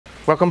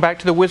Welcome back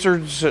to the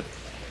Wizard's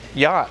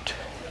Yacht,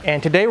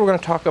 and today we're going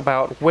to talk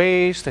about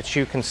ways that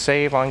you can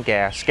save on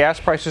gas. Gas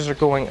prices are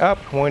going up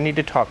and we need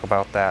to talk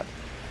about that.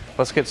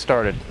 Let's get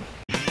started.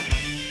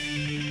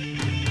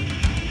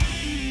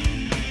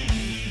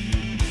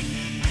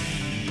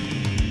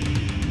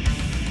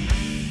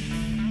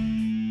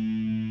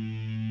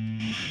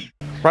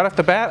 Right off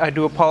the bat, I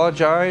do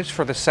apologize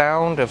for the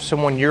sound of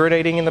someone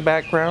urinating in the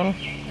background.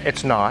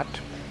 It's not.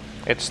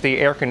 It's the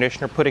air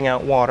conditioner putting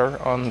out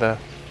water on the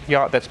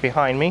yacht that's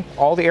behind me.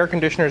 All the air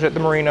conditioners at the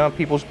marina on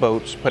people's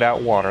boats put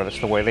out water. That's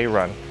the way they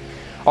run.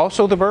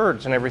 Also the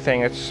birds and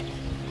everything.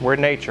 We're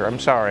nature. I'm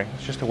sorry.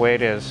 It's just the way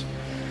it is.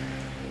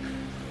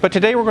 But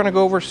today we're going to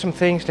go over some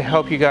things to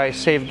help you guys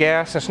save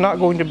gas. It's not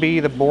going to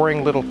be the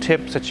boring little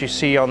tips that you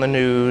see on the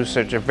news.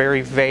 They're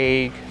very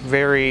vague,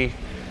 very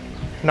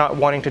not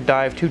wanting to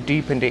dive too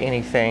deep into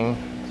anything.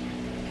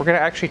 We're going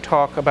to actually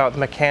talk about the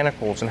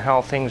mechanicals and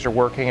how things are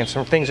working and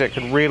some things that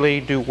could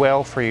really do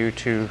well for you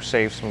to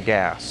save some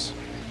gas.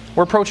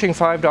 We're approaching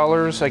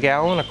 $5 a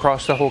gallon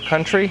across the whole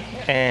country,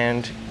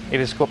 and it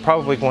is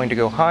probably going to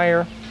go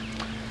higher.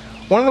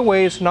 One of the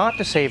ways not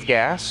to save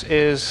gas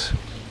is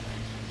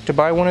to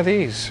buy one of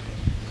these.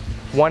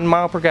 1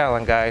 mile per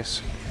gallon, guys.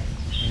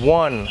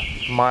 1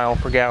 mile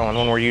per gallon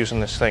when we're using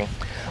this thing.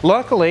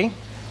 Luckily,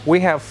 we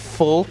have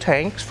full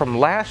tanks from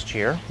last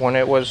year when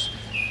it was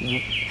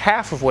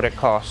half of what it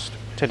costs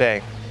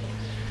today.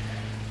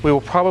 We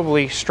will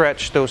probably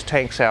stretch those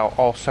tanks out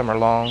all summer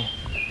long.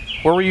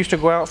 Where we used to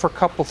go out for a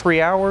couple,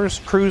 3 hours,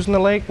 cruise in the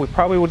lake, we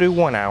probably will do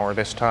 1 hour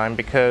this time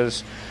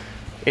because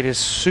it is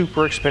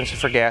super expensive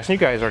for gas, and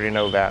you guys already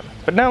know that.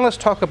 But now let's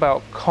talk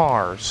about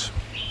cars.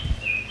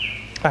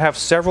 I have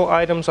several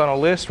items on a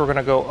list we're going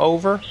to go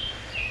over,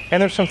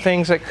 and there's some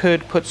things that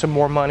could put some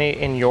more money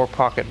in your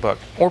pocketbook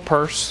or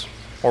purse,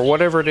 or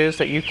whatever it is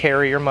that you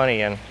carry your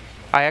money in.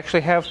 I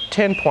actually have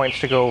 10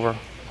 points to go over.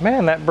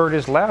 Man, that bird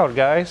is loud,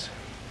 guys.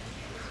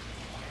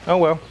 Oh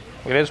well,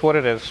 it is what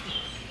it is.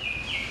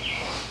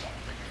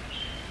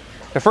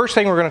 The first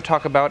thing we're going to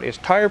talk about is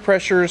tire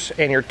pressures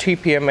and your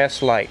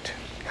TPMS light.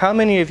 How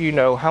many of you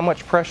know how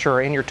much pressure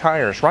are in your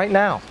tires right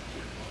now?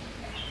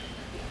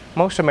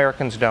 Most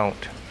Americans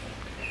don't.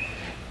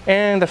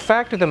 And the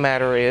fact of the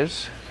matter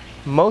is,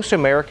 most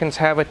Americans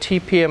have a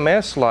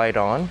TPMS light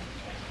on,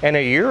 and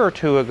a year or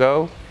two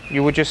ago,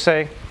 you would just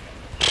say,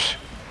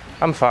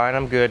 I'm fine,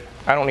 I'm good,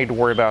 I don't need to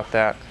worry about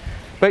that.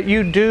 But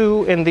you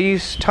do, in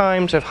these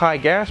times of high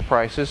gas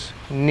prices,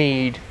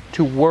 need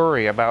to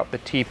worry about the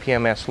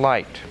TPMS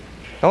light.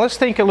 Now let's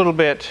think a little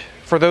bit,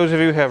 for those of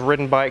you who have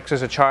ridden bikes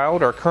as a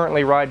child or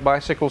currently ride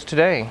bicycles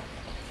today.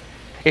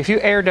 If you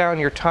air down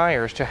your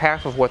tires to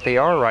half of what they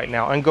are right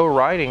now and go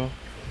riding,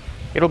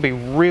 it'll be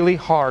really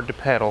hard to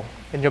pedal.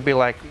 And you'll be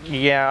like,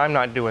 yeah, I'm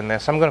not doing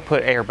this, I'm going to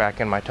put air back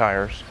in my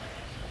tires.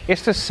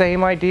 It's the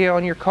same idea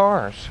on your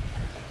cars.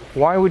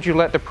 Why would you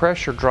let the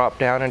pressure drop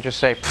down and just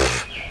say,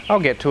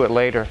 I'll get to it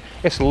later?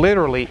 It's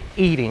literally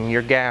eating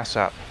your gas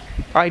up.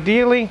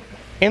 Ideally,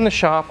 in the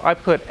shop, I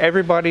put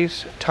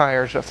everybody's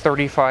tires at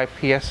 35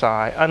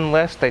 PSI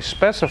unless they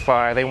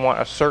specify they want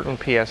a certain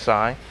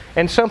PSI.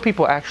 And some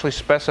people actually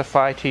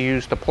specify to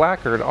use the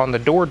placard on the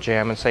door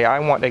jamb and say, I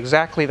want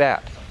exactly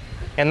that.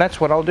 And that's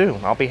what I'll do.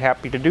 I'll be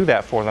happy to do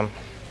that for them.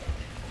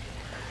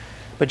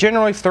 But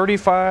generally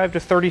 35 to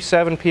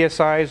 37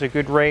 PSI is a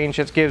good range.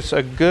 It gives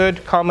a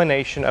good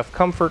combination of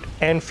comfort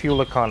and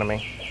fuel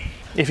economy.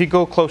 If you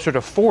go closer to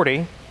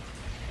 40,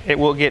 it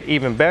will get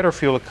even better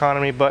fuel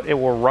economy, but it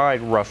will ride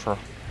rougher.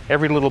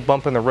 Every little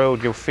bump in the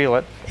road, you'll feel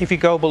it. If you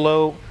go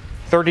below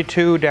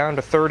 32 down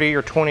to 30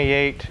 or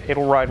 28,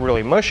 it'll ride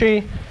really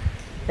mushy,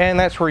 and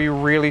that's where you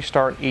really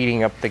start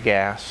eating up the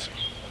gas.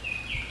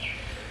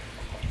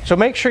 So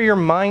make sure you're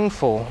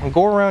mindful and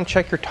go around and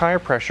check your tire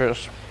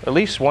pressures at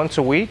least once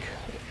a week.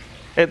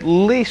 At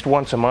least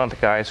once a month,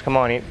 guys. Come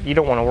on, you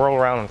don't want to roll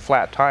around on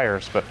flat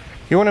tires, but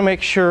you want to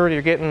make sure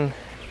you're getting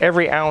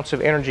every ounce of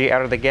energy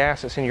out of the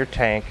gas that's in your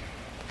tank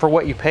for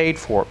what you paid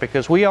for it,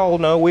 because we all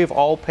know we've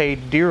all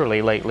paid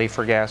dearly lately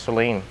for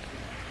gasoline.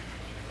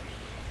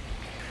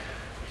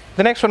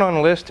 The next one on the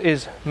list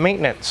is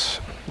maintenance,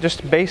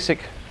 just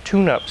basic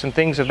tune-ups and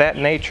things of that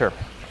nature.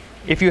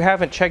 If you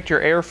haven't checked your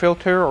air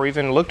filter or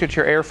even looked at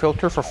your air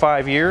filter for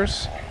 5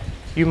 years,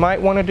 you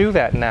might want to do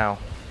that now.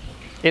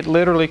 It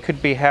literally could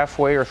be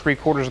halfway or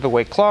 3/4 of the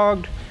way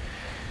clogged,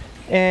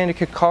 and it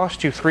could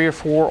cost you 3 or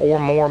 4 or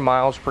more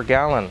miles per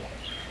gallon.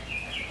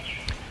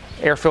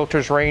 Air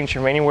filters range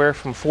from anywhere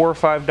from $4 or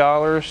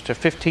 $5 to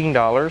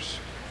 $15.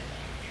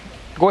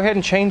 Go ahead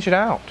and change it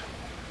out.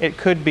 It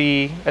could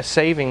be a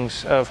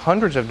savings of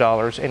hundreds of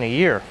dollars in a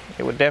year.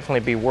 It would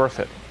definitely be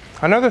worth it.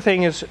 Another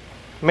thing is,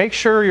 make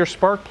sure your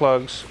spark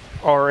plugs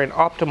are in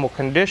optimal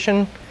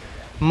condition.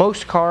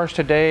 Most cars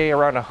today,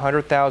 around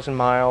 100,000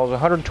 miles,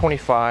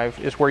 125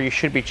 is where you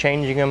should be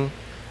changing them.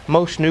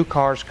 Most new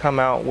cars come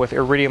out with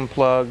iridium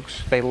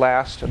plugs. They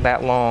last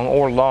that long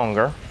or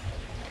longer.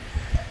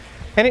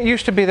 And it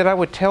used to be that I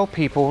would tell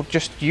people,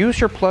 just use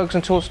your plugs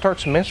until it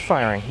starts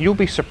misfiring. You'll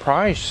be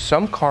surprised,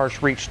 some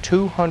cars reach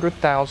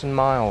 200,000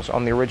 miles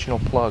on the original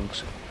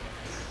plugs.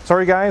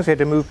 Sorry guys, we had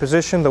to move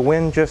position. The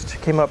wind just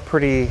came up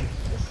pretty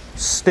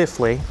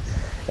stiffly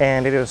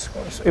and it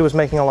was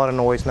making a lot of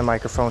noise in the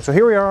microphone. So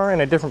here we are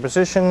in a different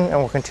position and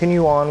we'll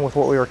continue on with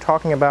what we were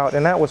talking about,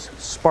 and that was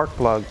spark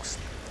plugs.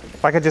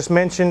 Like I just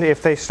mentioned,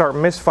 if they start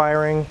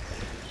misfiring,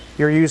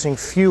 you're using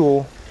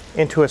fuel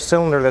into a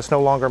cylinder that's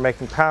no longer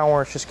making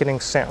power. It's just getting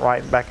sent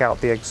right back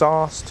out the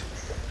exhaust.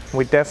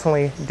 We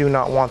definitely do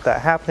not want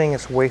that happening.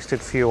 It's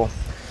wasted fuel.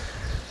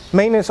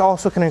 Maintenance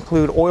also can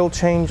include oil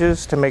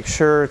changes to make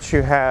sure that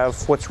you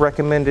have what's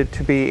recommended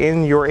to be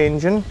in your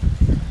engine.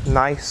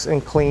 Nice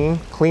and clean.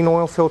 Clean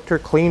oil filter,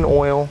 clean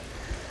oil.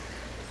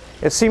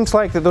 It seems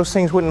like that those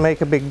things wouldn't make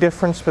a big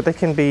difference, but they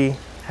can be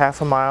half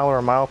a mile or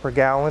a mile per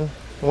gallon.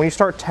 When you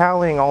start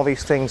tallying all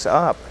these things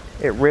up,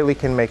 it really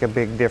can make a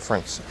big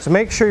difference. So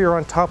make sure you're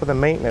on top of the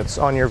maintenance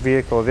on your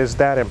vehicle. It is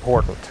that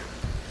important.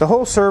 The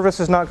whole service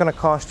is not going to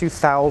cost you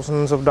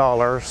thousands of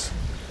dollars,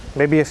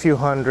 maybe a few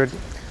hundred.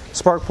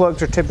 Spark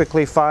plugs are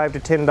typically $5 to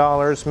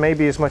 $10,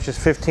 maybe as much as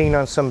 $15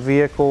 on some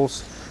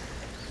vehicles.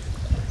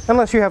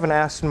 Unless you have an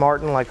Aston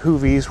Martin like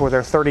Hoovies where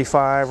they're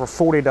 $35 or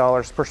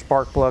 $40 per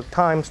spark plug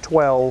times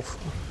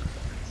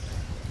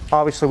 12.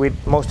 Obviously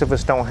most of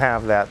us don't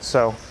have that,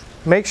 so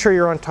make sure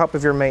you're on top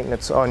of your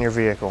maintenance on your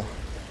vehicle.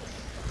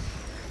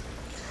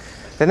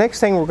 The next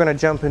thing we're going to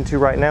jump into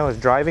right now is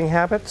driving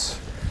habits.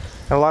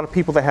 And a lot of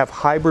people that have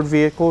hybrid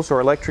vehicles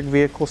or electric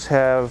vehicles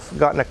have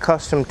gotten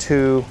accustomed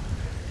to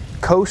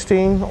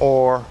coasting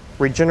or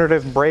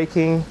regenerative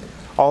braking,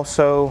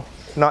 also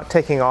not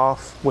taking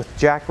off with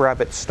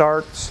jackrabbit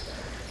starts,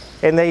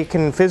 and they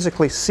can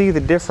physically see the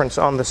difference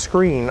on the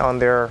screen on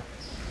their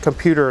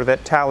computer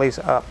that tallies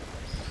up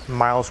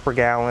miles per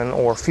gallon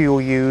or fuel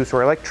used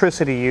or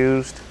electricity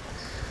used,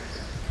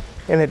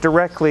 and it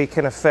directly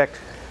can affect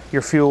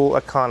your fuel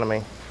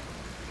economy.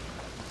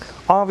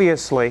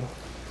 Obviously,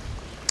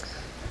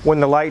 when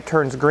the light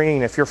turns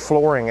green, if you're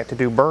flooring it to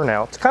do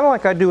burnouts, kind of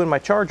like I do in my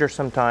Charger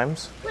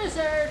sometimes,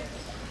 Wizard,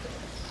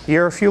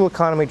 your fuel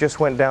economy just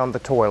went down the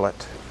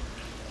toilet.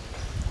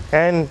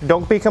 And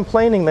don't be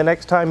complaining the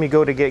next time you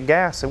go to get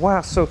gas. Wow,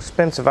 it's so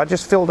expensive. I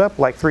just filled up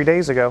like 3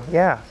 days ago.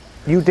 Yeah,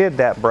 you did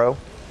that, bro.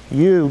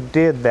 You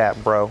did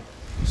that, bro.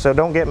 So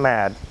don't get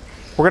mad.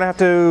 We're gonna have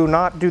to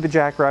not do the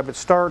jackrabbit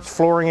starts,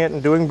 flooring it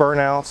and doing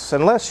burnouts.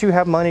 Unless you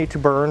have money to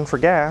burn for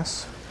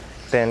gas,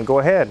 then go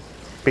ahead,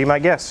 be my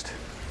guest.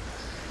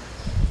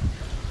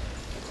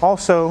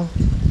 Also,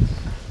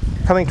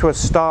 coming to a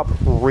stop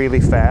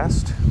really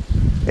fast.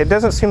 It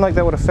doesn't seem like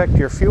that would affect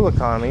your fuel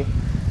economy,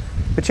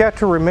 but you have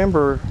to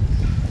remember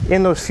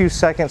in those few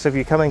seconds of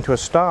you coming to a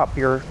stop,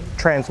 your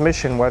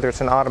transmission, whether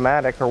it's an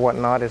automatic or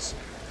whatnot, is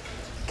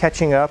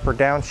catching up or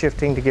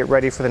downshifting to get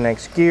ready for the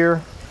next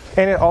gear.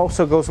 And it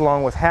also goes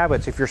along with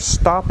habits. If you're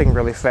stopping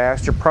really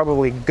fast, you're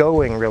probably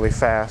going really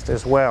fast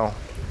as well.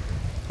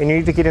 And you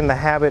need to get in the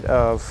habit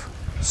of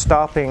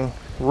stopping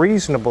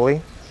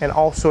reasonably and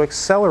also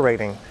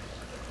accelerating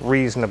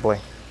reasonably.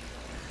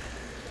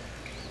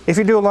 If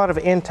you do a lot of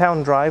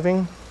in-town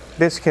driving,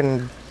 this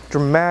can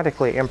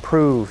dramatically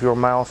improve your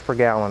miles per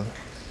gallon.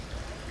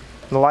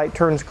 The light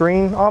turns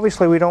green.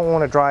 Obviously, we don't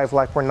want to drive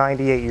like we're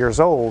 98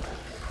 years old,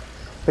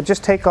 but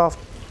just take off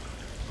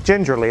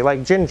gingerly,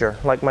 like ginger,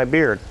 like my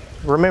beard.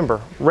 Remember,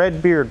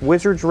 red beard,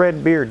 Wizard's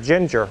red beard,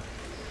 ginger.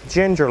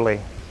 Gingerly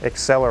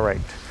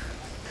accelerate.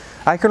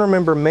 I can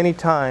remember many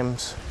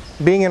times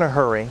being in a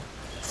hurry,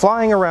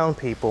 flying around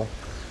people.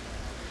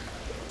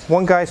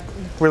 One guy's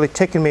really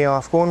ticking me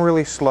off, going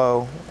really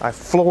slow. I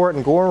floor it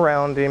and go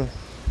around him,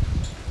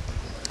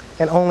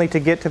 and only to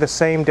get to the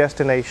same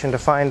destination to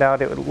find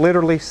out it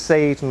literally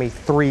saved me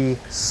 3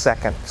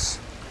 seconds.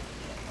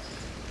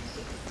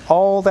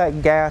 All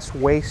that gas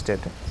wasted.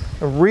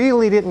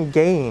 Really didn't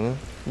gain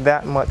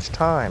that much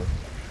time.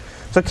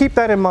 So keep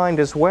that in mind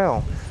as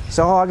well.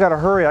 So, oh, I gotta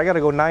hurry, I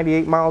gotta go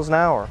 98 miles an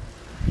hour.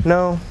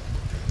 No,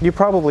 you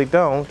probably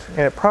don't, and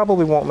it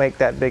probably won't make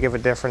that big of a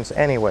difference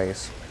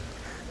anyways.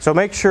 So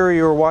make sure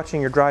you're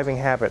watching your driving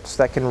habits.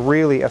 That can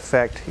really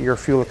affect your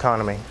fuel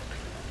economy.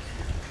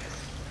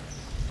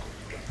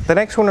 The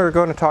next one we're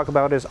going to talk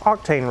about is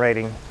octane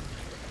rating.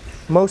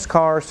 Most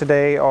cars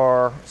today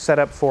are set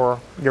up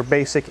for your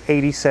basic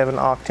 87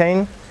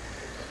 octane.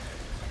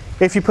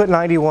 If you put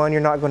 91,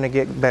 you're not going to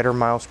get better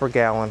miles per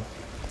gallon.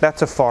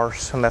 That's a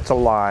farce and that's a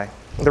lie.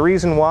 The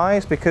reason why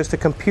is because the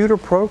computer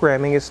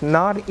programming is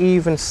not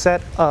even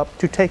set up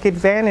to take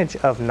advantage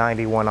of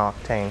 91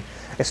 octane.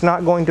 It's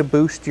not going to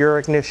boost your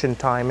ignition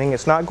timing.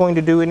 It's not going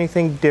to do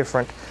anything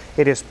different.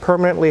 It is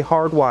permanently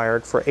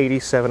hardwired for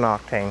 87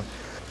 octane.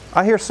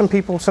 I hear some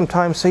people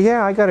sometimes say,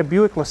 yeah, I got a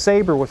Buick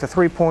LeSabre with a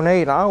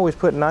 3.8. I always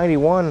put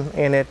 91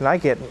 in it and I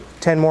get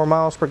 10 more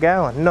miles per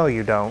gallon. No,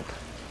 you don't.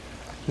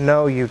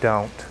 No, you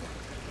don't.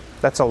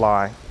 That's a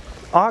lie.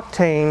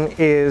 Octane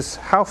is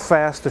how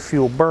fast the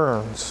fuel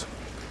burns.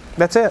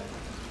 That's it.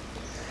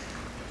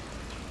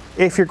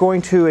 If you're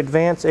going to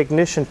advance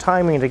ignition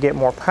timing to get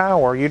more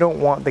power, you don't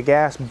want the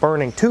gas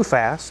burning too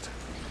fast.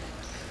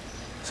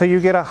 So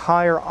you get a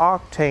higher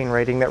octane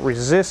rating that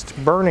resists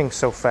burning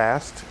so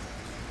fast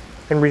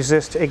and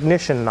resists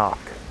ignition knock.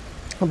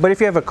 But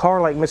if you have a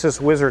car like Mrs.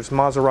 Wizard's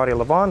Maserati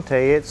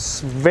Levante, it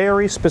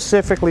very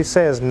specifically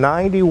says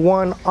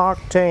 91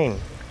 octane.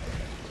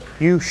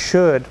 You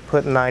should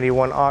put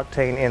 91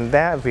 octane in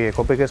that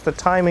vehicle because the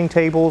timing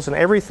tables and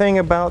everything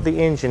about the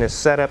engine is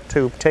set up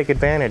to take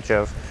advantage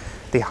of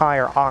the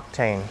higher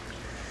octane.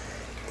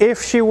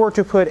 If she were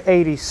to put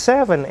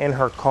 87 in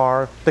her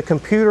car, the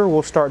computer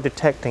will start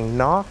detecting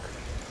knock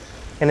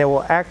and it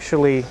will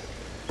actually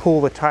pull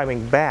the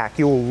timing back.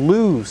 You will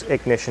lose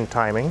ignition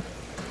timing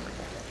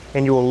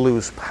and you will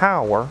lose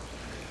power.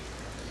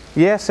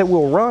 Yes, it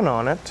will run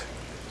on it,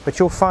 but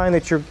you'll find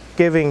that you're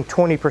giving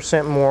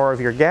 20% more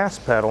of your gas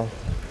pedal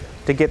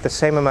to get the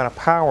same amount of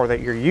power that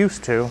you're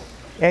used to,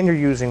 and you're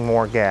using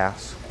more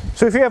gas.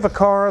 So if you have a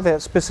car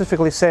that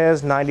specifically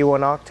says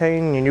 91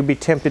 octane and you'd be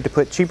tempted to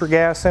put cheaper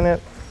gas in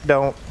it,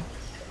 don't,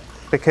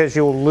 because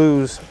you'll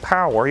lose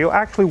power. You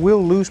actually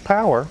will lose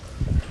power.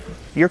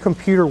 Your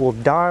computer will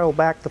dial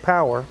back the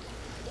power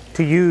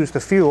to use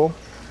the fuel,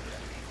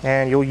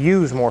 and you'll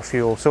use more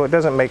fuel, so it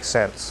doesn't make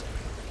sense.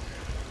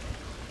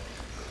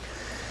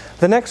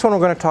 The next one we're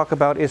going to talk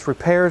about is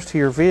repairs to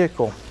your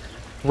vehicle.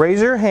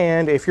 Raise your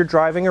hand if you're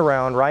driving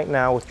around right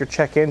now with your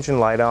check engine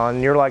light on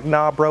and you're like,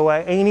 nah bro,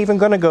 I ain't even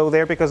going to go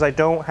there because I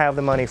don't have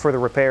the money for the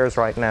repairs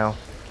right now.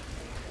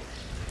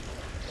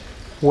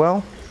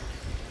 Well,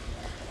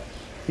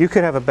 you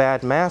could have a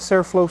bad mass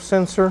airflow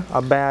sensor,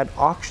 a bad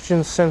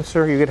oxygen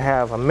sensor, you could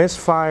have a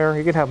misfire,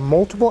 you could have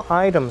multiple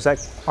items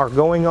that are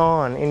going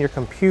on in your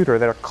computer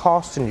that are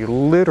costing you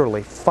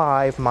literally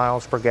 5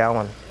 miles per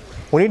gallon.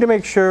 We need to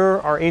make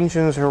sure our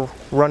engines are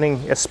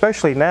running,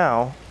 especially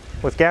now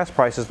with gas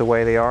prices the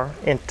way they are,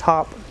 in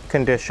top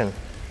condition.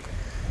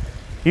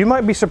 You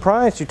might be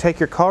surprised, you take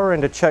your car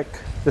in to check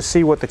to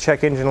see what the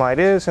check engine light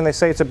is and they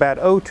say it's a bad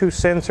O2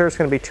 sensor, it's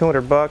going to be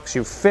 200 bucks.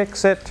 You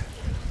fix it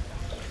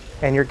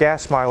and your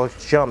gas mileage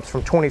jumps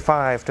from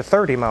 25 to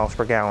 30 miles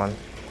per gallon.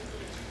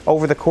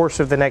 Over the course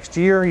of the next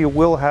year,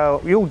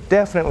 you'll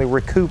definitely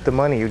recoup the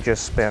money you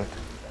just spent.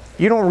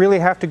 You don't really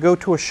have to go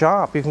to a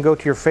shop. You can go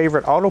to your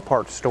favorite auto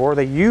parts store.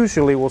 They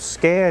usually will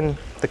scan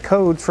the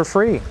codes for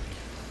free.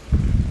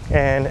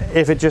 And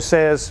if it just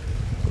says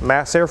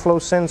mass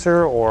airflow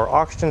sensor or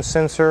oxygen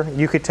sensor,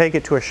 you could take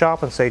it to a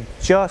shop and say,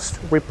 just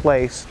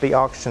replace the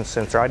oxygen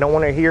sensor. I don't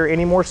want to hear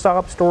any more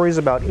sob stories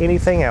about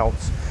anything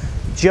else.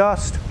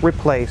 Just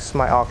replace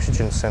my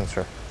oxygen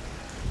sensor.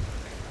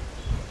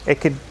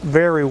 It could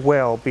very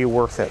well be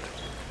worth it.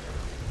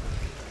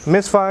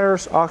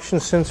 Misfires, oxygen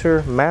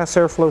sensor, mass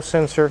airflow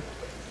sensor,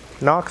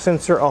 knock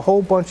sensor, a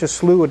whole bunch of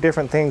slew of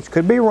different things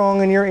could be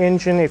wrong in your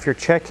engine if your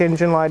check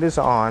engine light is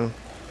on.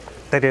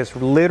 That is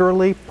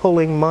literally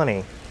pulling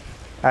money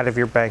out of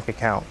your bank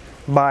account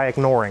by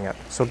ignoring it.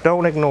 So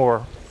don't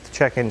ignore the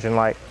check engine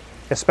light,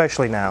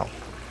 especially now.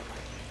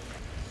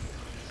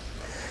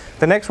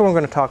 The next one we're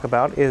going to talk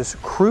about is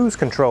cruise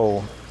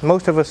control.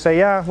 Most of us say,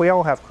 yeah, we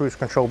all have cruise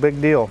control, big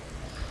deal.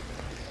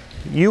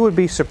 You would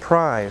be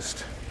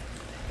surprised.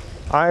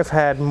 I've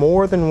had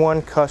more than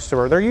one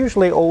customer, they're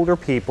usually older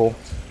people,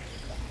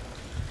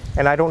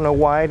 and I don't know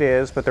why it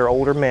is, but they're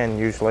older men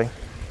usually,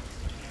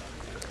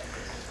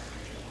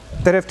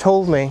 that have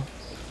told me,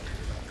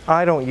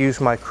 I don't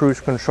use my cruise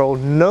control.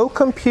 No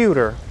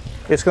computer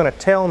is going to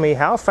tell me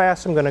how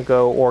fast I'm going to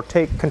go or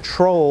take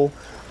control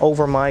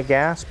over my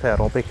gas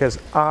pedal because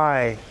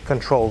I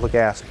control the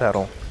gas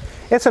pedal.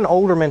 It's an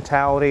older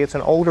mentality, it's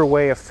an older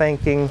way of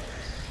thinking.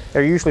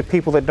 They're usually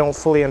people that don't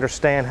fully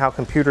understand how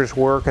computers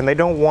work and they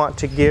don't want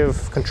to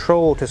give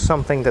control to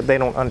something that they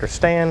don't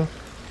understand.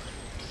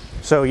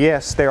 So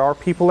yes, there are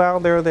people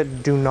out there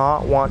that do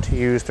not want to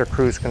use their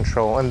cruise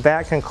control, and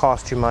that can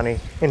cost you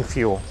money in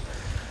fuel.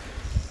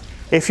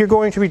 If you're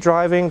going to be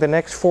driving the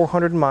next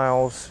 400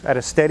 miles at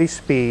a steady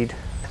speed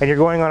and you're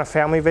going on a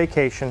family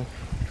vacation,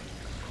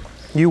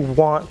 you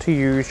want to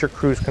use your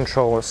cruise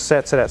control. It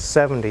sets it at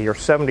 70 or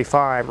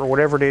 75 or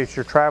whatever it is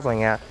you're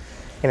traveling at,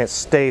 and it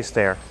stays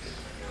there.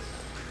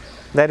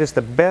 That is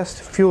the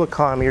best fuel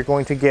economy you're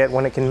going to get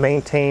when it can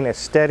maintain a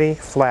steady,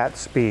 flat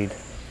speed.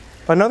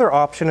 Another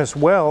option as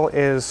well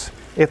is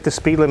if the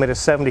speed limit is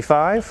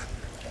 75,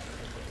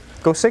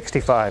 go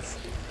 65.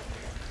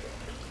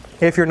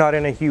 If you're not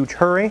in a huge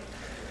hurry,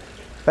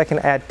 that can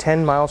add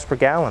 10 miles per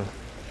gallon.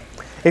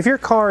 If your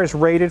car is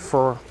rated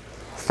for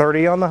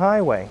 30 on the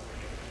highway,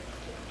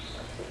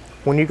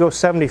 when you go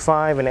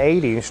 75 and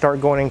 80, you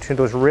start going into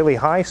those really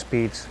high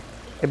speeds,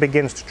 it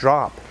begins to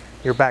drop.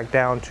 You're back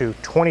down to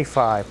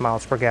 25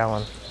 miles per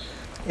gallon.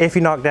 If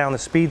you knock down the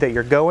speed that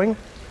you're going,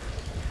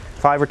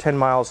 5 or 10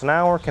 miles an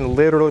hour can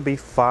literally be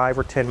 5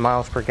 or 10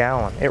 miles per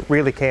gallon. It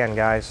really can,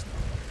 guys.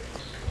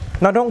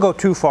 Now don't go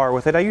too far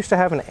with it. I used to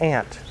have an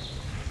aunt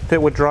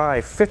that would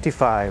drive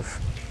 55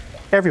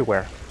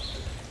 everywhere,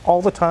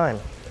 all the time.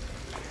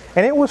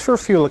 And it was for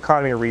fuel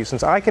economy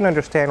reasons. I can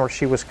understand where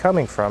she was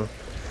coming from.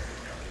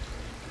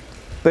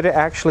 But it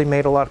actually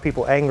made a lot of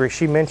people angry.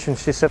 She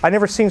said, I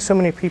never seen so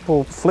many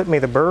people flip me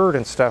the bird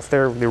and stuff.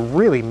 They're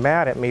really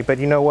mad at me, but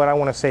you know what? I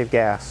want to save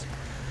gas.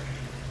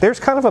 There's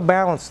kind of a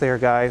balance there,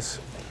 guys.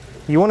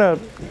 You want to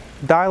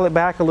dial it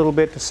back a little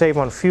bit to save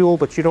on fuel,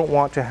 but you don't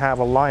want to have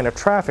a line of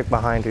traffic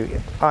behind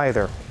you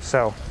either.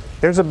 So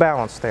there's a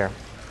balance there.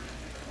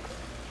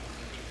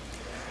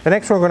 The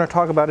next one we're going to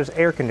talk about is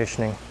air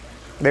conditioning.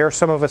 There are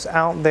some of us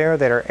out there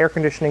that are air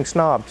conditioning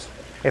snobs.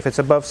 If it's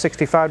above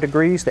 65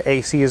 degrees, the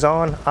AC is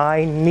on.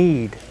 I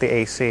need the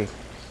AC.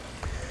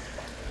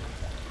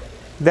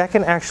 That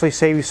can actually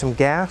save you some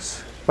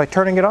gas by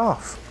turning it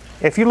off.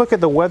 If you look at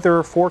the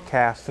weather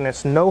forecast and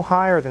it's no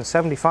higher than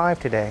 75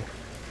 today,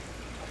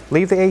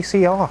 leave the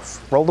AC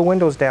off. Roll the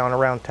windows down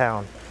around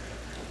town.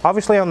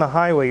 Obviously on the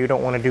highway you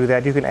don't want to do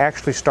that. You can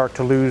actually start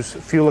to lose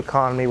fuel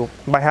economy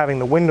by having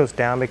the windows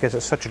down because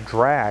it's such a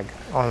drag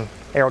on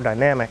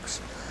aerodynamics.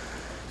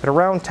 But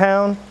around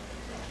town,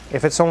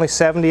 if it's only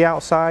 70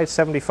 outside,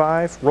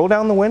 75, roll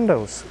down the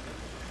windows.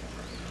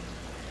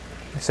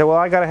 You say, well,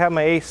 I got to have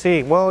my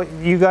AC. Well,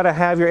 you got to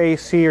have your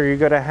AC or you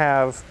got to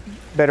have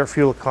better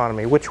fuel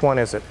economy. Which one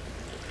is it?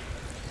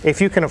 If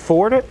you can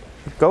afford it,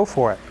 go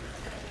for it.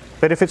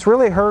 But if it's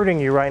really hurting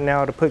you right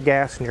now to put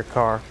gas in your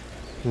car,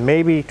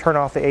 maybe turn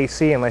off the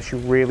AC unless you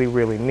really,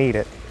 really need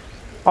it.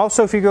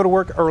 Also, if you go to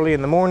work early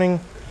in the morning,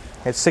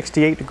 it's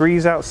 68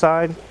 degrees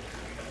outside,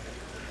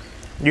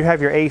 you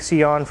have your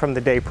AC on from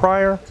the day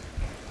prior,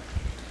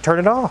 turn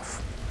it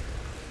off.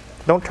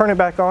 Don't turn it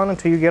back on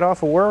until you get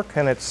off of work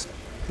and it's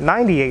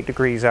 98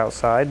 degrees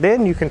outside.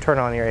 Then you can turn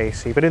on your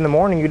AC. But in the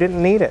morning you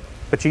didn't need it,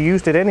 but you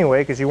used it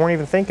anyway because you weren't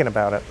even thinking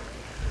about it.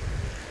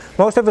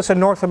 Most of us in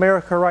North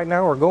America right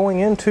now are going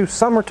into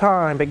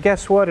summertime, but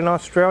guess what? In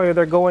Australia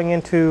they're going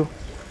into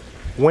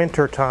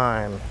winter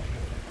time.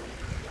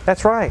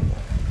 That's right.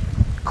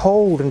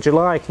 Cold in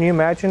July. Can you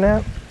imagine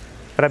that?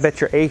 But I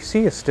bet your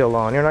AC is still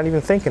on. You're not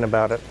even thinking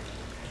about it.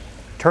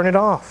 Turn it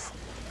off.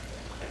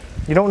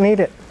 You don't need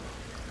it.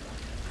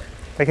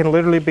 It can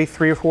literally be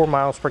 3 or 4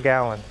 miles per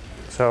gallon.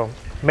 So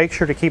make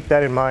sure to keep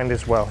that in mind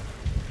as well.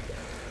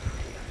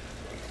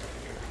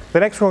 The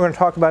next one we're going to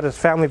talk about is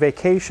family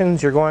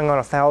vacations. You're going on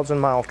a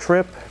 1,000-mile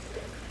trip.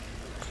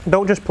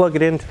 Don't just plug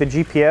it into the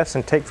GPS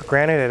and take for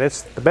granted that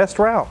it's the best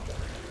route.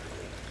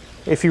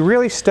 If you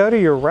really study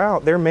your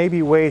route, there may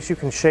be ways you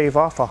can shave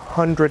off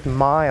 100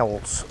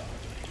 miles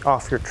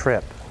off your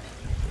trip.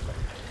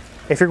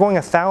 If you're going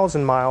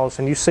 1,000 miles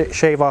and you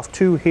shave off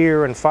 2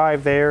 here and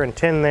 5 there and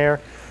 10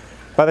 there,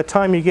 by the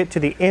time you get to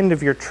the end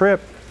of your trip,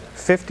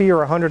 50 or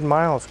 100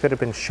 miles could have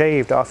been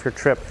shaved off your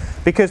trip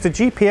because the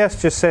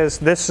GPS just says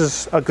this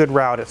is a good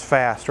route, it's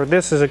fast, or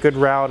this is a good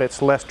route,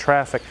 it's less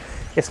traffic.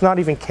 It's not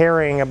even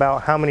caring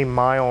about how many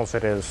miles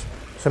it is.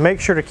 So make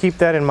sure to keep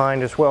that in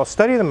mind as well.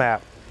 Study the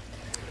map.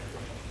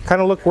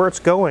 Kind of look where it's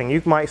going.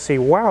 You might see,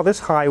 wow,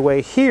 this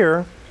highway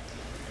here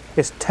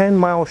is 10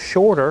 miles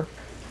shorter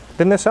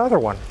than this other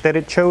one that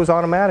it chose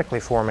automatically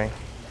for me.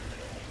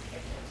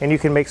 And you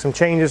can make some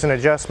changes and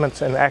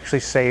adjustments and actually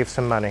save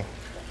some money.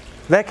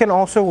 That can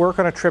also work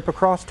on a trip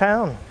across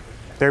town.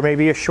 There may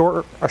be a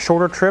shorter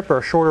trip or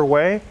a shorter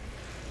way.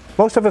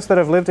 Most of us that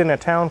have lived in a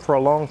town for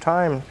a long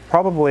time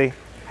probably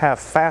have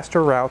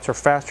faster routes or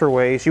faster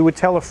ways. You would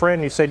tell a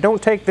friend, you say,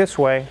 don't take this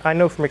way. I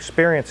know from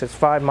experience it's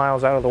 5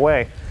 miles out of the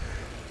way.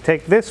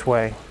 Take this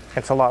way,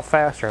 it's a lot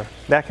faster.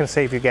 That can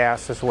save you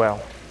gas as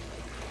well.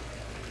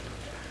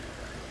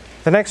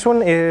 The next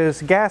one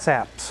is gas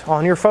apps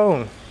on your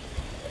phone.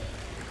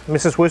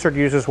 Mrs. Wizard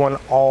uses one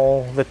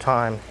all the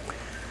time.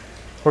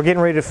 We're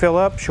getting ready to fill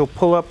up, she'll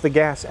pull up the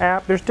gas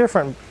app. There's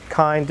different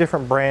kinds,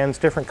 different brands,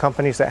 different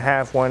companies that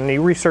have one.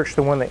 You research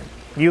the one that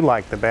you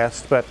like the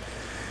best, but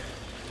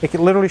it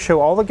can literally show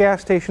all the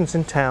gas stations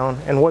in town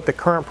and what the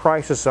current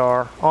prices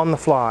are on the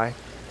fly.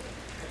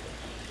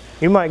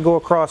 You might go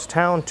across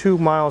town 2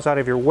 miles out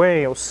of your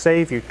way, it'll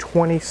save you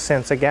 20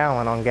 cents a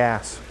gallon on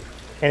gas.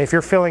 And if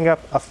you're filling up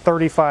a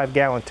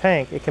 35-gallon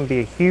tank, it can be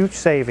a huge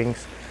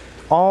savings,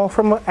 all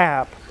from an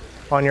app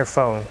on your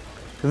phone.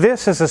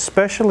 This is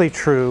especially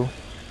true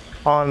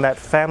on that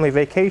family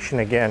vacation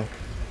again.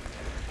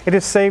 It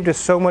has saved us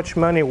so much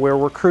money where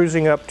we're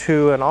cruising up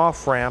to an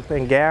off-ramp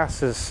and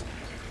gas is,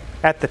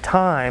 at the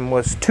time,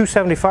 was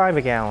 $2.75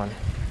 a gallon.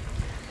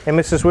 And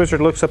Mrs.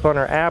 Wizard looks up on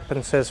her app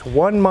and says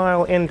 1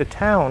 mile into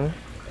town,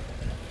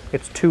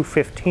 it's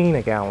 $2.15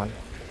 a gallon.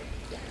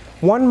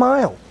 1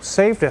 mile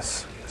saved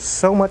us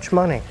so much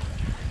money.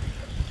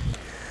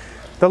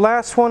 The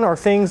last one are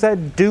things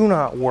that do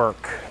not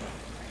work.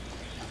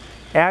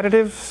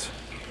 Additives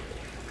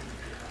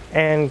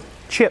and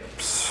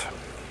chips.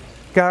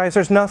 Guys,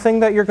 there's nothing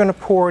that you're going to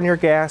pour in your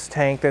gas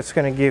tank that's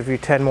going to give you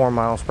 10 more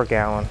miles per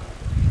gallon.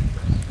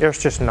 There's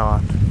just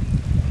not.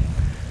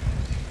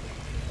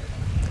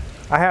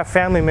 I have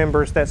family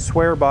members that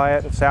swear by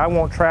it and say, I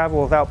won't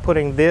travel without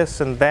putting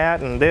this and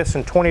that and this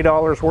and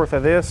 $20 worth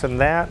of this and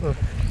that. And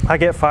I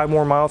get 5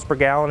 more miles per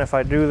gallon if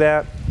I do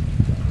that.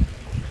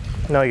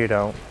 No, you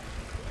don't.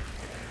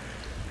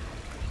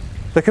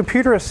 The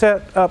computer is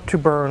set up to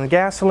burn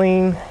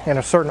gasoline and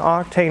a certain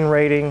octane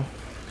rating.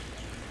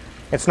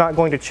 It's not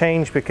going to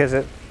change because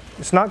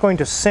it's not going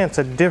to sense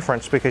a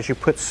difference because you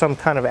put some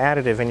kind of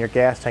additive in your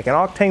gas tank. An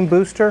octane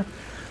booster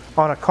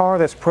on a car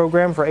that's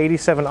programmed for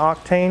 87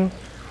 octane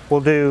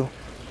will do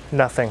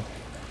nothing.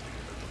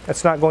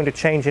 It's not going to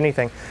change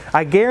anything.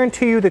 I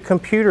guarantee you the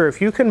computer,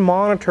 if you can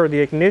monitor the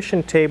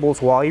ignition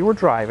tables while you were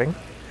driving,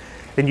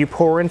 then you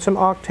pour in some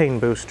octane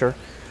booster,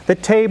 the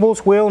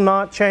tables will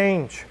not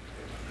change.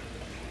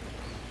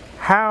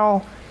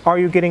 How are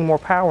you getting more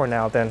power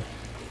now then?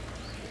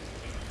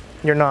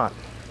 You're not.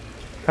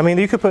 I mean,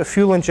 you could put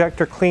fuel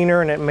injector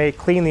cleaner and it may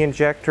clean the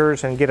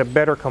injectors and get a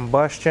better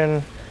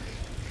combustion,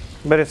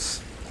 but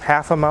it's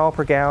half a mile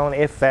per gallon,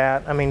 if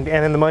that. I mean,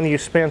 and then the money you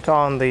spent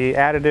on the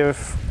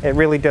additive, it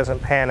really doesn't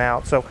pan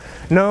out. So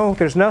no,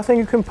 there's nothing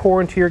you can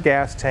pour into your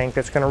gas tank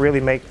that's going to really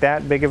make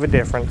that big of a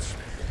difference.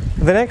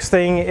 The next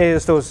thing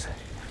is those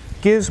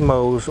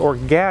gizmos or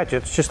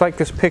gadgets, just like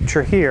this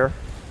picture here.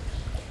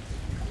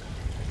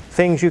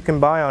 Things you can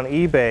buy on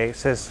eBay. It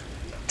says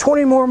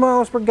 20 more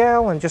miles per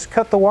gallon, just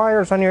cut the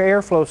wires on your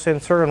airflow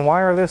sensor and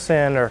wire this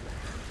in. Or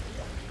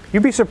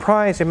you'd be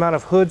surprised the amount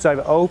of hoods I've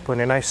opened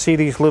and I see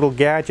these little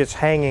gadgets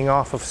hanging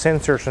off of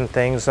sensors and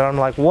things, and I'm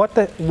like,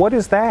 what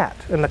is that?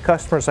 And the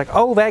customer's like,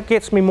 oh, that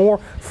gets me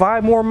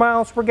 5 more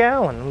miles per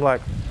gallon. I'm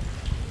like,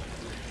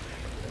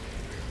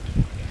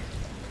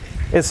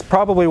 it's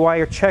probably why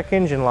your check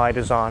engine light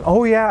is on.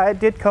 Oh yeah, it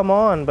did come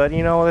on, but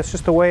you know, that's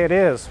just the way it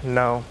is.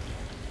 No,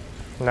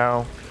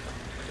 no,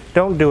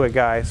 don't do it,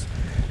 guys.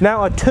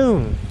 Now, a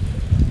tune.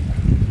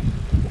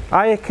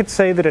 I could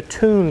say that a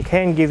tune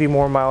can give you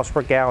more miles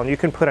per gallon. You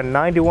can put a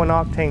 91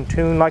 octane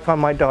tune like on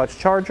my Dodge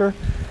Charger,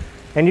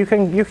 and you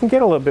can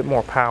get a little bit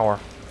more power,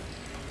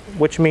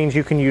 which means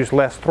you can use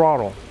less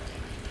throttle.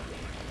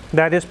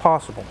 That is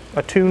possible.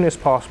 A tune is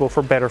possible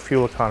for better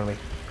fuel economy.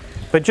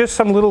 But just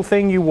some little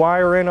thing you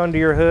wire in under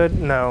your hood,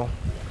 no,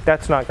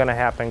 that's not going to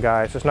happen,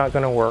 guys. It's not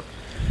going to work.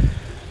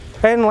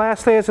 And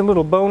lastly, as a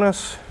little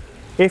bonus,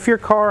 if your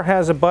car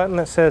has a button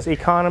that says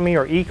economy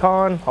or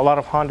econ, a lot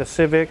of Honda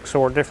Civics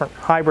or different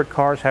hybrid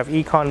cars have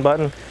econ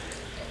button,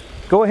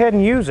 go ahead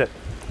and use it.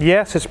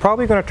 Yes, it's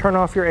probably going to turn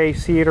off your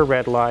AC at a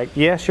red light.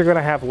 Yes, you're going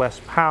to have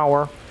less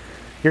power.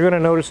 You're going to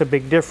notice a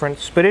big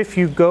difference. But if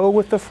you go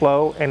with the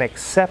flow and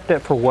accept it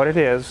for what it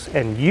is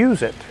and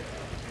use it,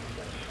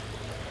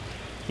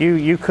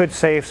 you could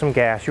save some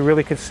gas. You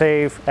really could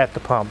save at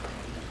the pump.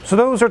 So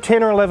those are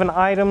 10 or 11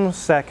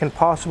 items that can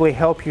possibly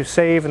help you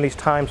save in these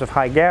times of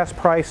high gas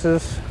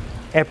prices,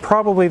 and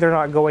probably they're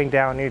not going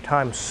down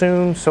anytime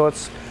soon. So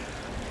it's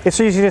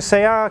easy to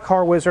say,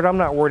 Car Wizard, I'm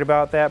not worried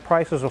about that.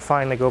 Prices will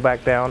finally go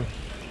back down.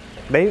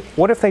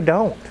 What if they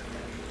don't?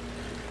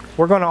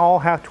 We're going to all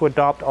have to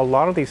adopt a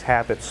lot of these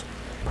habits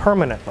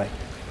permanently.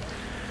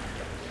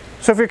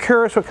 So if you're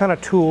curious what kind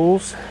of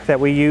tools that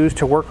we use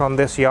to work on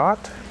this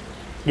yacht,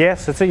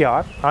 yes, it's a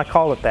yacht. I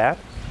call it that.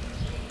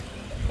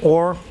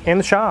 Or in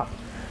the shop.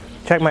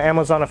 Check my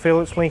Amazon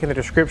affiliates link in the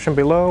description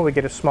below. We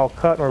get a small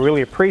cut and we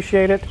really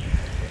appreciate it.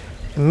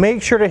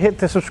 Make sure to hit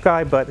the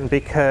subscribe button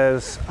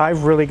because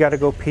I've really got to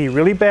go pee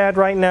really bad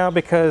right now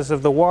because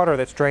of the water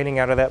that's draining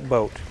out of that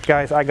boat.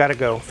 Guys, I got to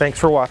go. Thanks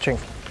for watching.